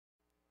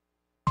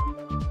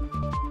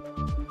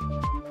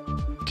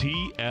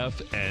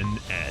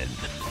TFNN.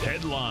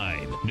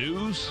 Headline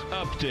News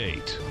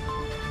Update.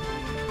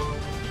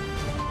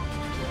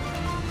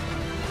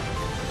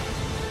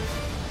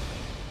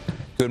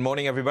 Good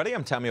morning, everybody.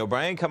 I'm Tommy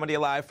O'Brien, coming to you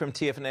live from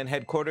TFNN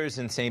headquarters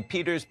in St.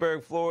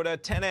 Petersburg, Florida,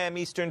 10 a.m.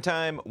 Eastern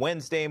Time,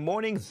 Wednesday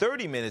morning,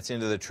 30 minutes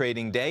into the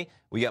trading day.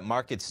 We got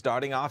markets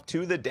starting off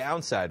to the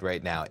downside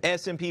right now.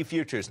 S&P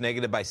futures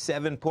negative by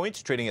 7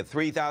 points, trading at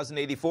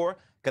 3,084.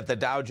 Got the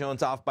Dow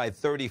Jones off by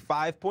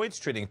 35 points,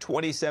 trading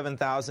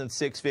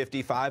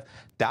 27,655.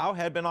 Dow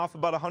had been off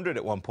about 100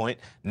 at one point.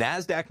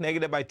 NASDAQ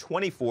negative by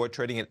 24,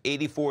 trading at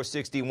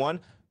 84.61.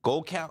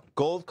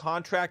 Gold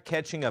contract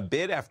catching a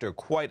bid after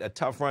quite a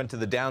tough run to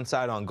the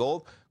downside on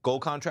gold.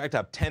 Gold contract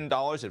up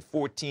 $10 at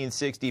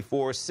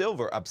 $14.64.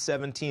 Silver up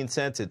 17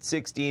 cents at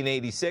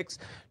 $16.86.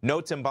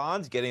 Notes and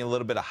bonds getting a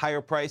little bit of higher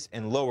price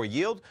and lower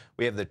yield.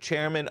 We have the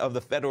chairman of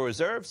the Federal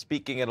Reserve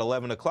speaking at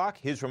 11 o'clock.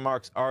 His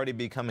remarks already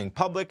becoming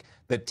public.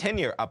 The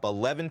 10-year up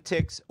 11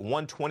 ticks,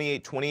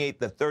 128.28.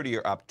 The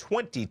 30-year up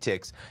 20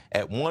 ticks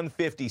at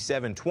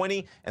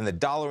 157.20. And the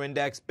dollar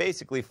index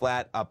basically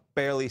flat, up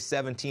barely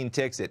 17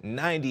 ticks at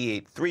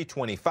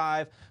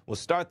 98.325. We'll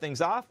start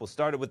things off. We'll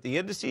start it with the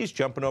indices,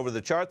 jumping over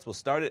the charts. We'll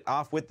start it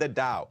off with the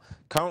Dow.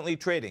 Currently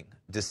trading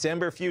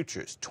December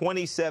futures,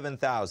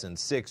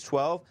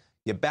 27,612.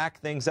 You back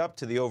things up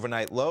to the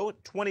overnight low,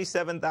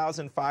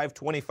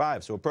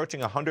 27,525. So approaching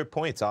 100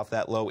 points off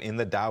that low in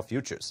the Dow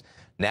futures.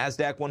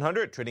 NASDAQ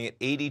 100 trading at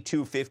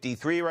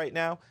 82.53 right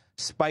now.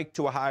 Spiked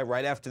to a high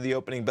right after the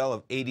opening bell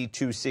of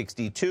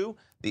 82.62.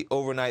 The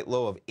overnight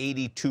low of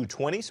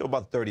 82.20, so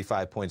about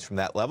 35 points from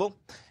that level.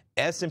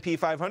 S&P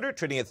 500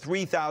 trading at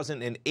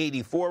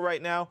 3,084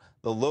 right now.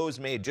 The lows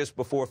made just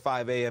before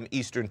 5 a.m.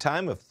 Eastern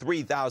Time of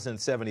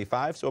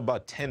 3,075, so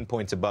about 10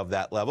 points above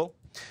that level.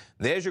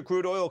 There's your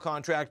crude oil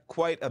contract.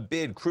 Quite a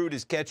bid. Crude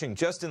is catching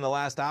just in the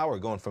last hour,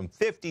 going from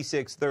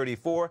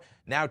 56.34,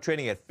 now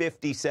trading at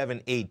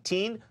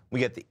 57.18. We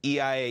get the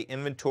EIA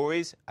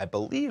inventories, I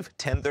believe,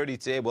 10:30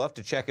 today. We'll have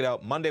to check it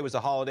out. Monday was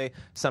a holiday.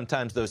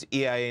 Sometimes those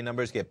EIA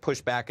numbers get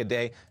pushed back a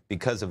day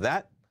because of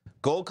that.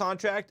 Gold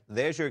contract,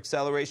 there's your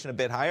acceleration a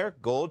bit higher.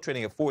 Gold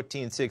trading at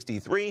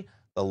 14.63.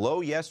 The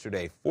low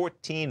yesterday,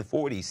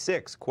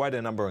 14.46. Quite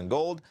a number in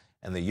gold.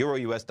 And the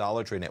euro-US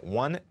dollar trading at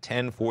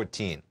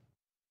 1.1014.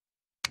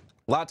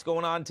 Lots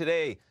going on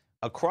today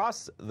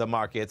across the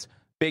markets.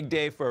 Big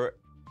day for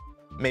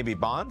maybe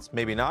bonds,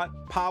 maybe not.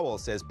 Powell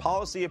says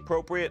policy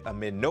appropriate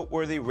amid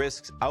noteworthy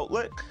risks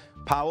outlet.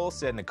 Powell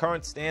said the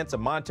current stance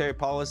of monetary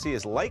policy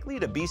is likely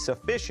to be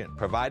sufficient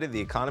provided the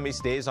economy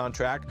stays on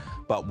track,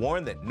 but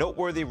warned that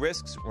noteworthy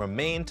risks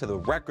remain to the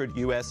record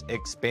U.S.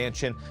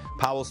 expansion.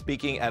 Powell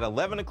speaking at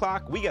 11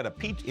 o'clock. We got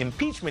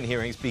impeachment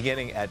hearings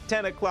beginning at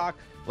 10 o'clock.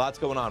 Lots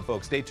going on,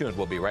 folks. Stay tuned.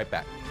 We'll be right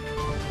back.